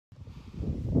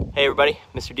Hey everybody,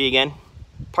 Mr. D again.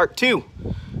 Part 2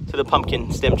 to the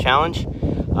pumpkin stem challenge.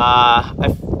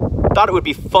 I thought it would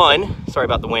be fun, sorry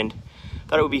about the wind,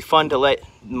 thought it would be fun to let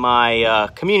my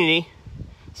community,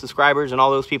 subscribers and all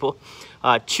those people,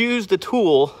 choose the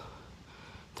tool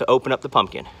to open up the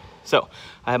pumpkin. So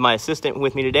I have my assistant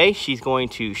with me today. She's going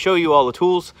to show you all the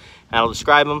tools and I'll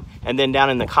describe them, and then down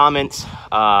in the comments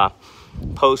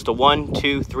post a 1,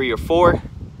 2, 3, or 4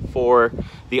 for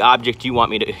the object you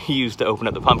want me to use to open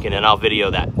up the pumpkin, and I'll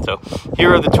video that. So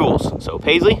here are the tools. So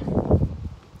Paisley,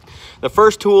 the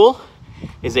first tool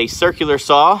is a circular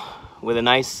saw with a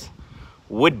nice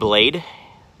wood blade.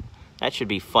 That should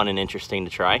be fun and interesting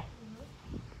to try.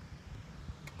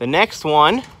 The next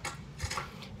one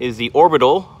is the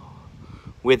orbital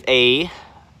with a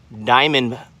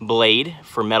diamond blade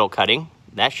for metal cutting.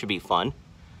 That should be fun.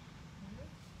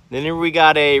 Then we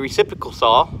got a reciprocal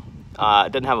saw.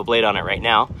 It doesn't have a blade on it right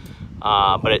now,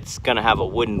 but it's gonna have a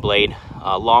wooden blade,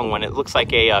 a long one. It looks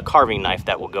like a carving knife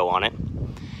that will go on it.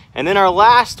 And then our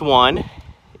last one,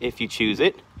 if you choose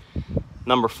it,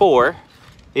 number 4,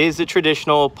 is the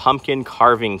traditional pumpkin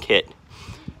carving kit.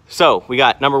 So we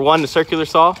got number 1, the circular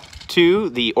saw, 2,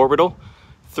 the orbital,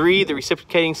 3, the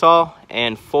reciprocating saw,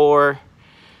 and 4,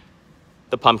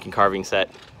 the pumpkin carving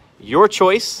set. Your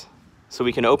choice. So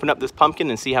we can open up this pumpkin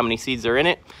and see how many seeds are in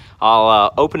it.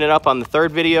 I'll open it up on the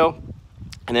 3rd video,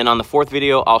 and then on the 4th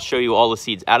video, I'll show you all the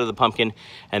seeds out of the pumpkin.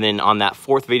 And then on that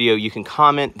 4th video, you can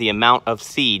comment the amount of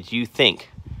seeds you think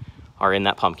are in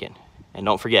that pumpkin. And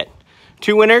don't forget,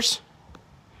 2 winners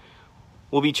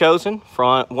will be chosen,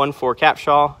 one for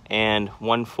Capshaw and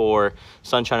one for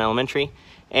Sunshine Elementary.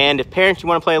 And if parents, you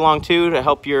want to play along too to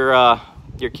help your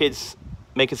kids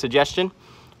make a suggestion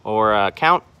or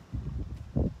count,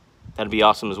 that'd be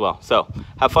awesome as well. So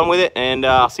have fun with it, and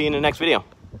I'll see you in the next video.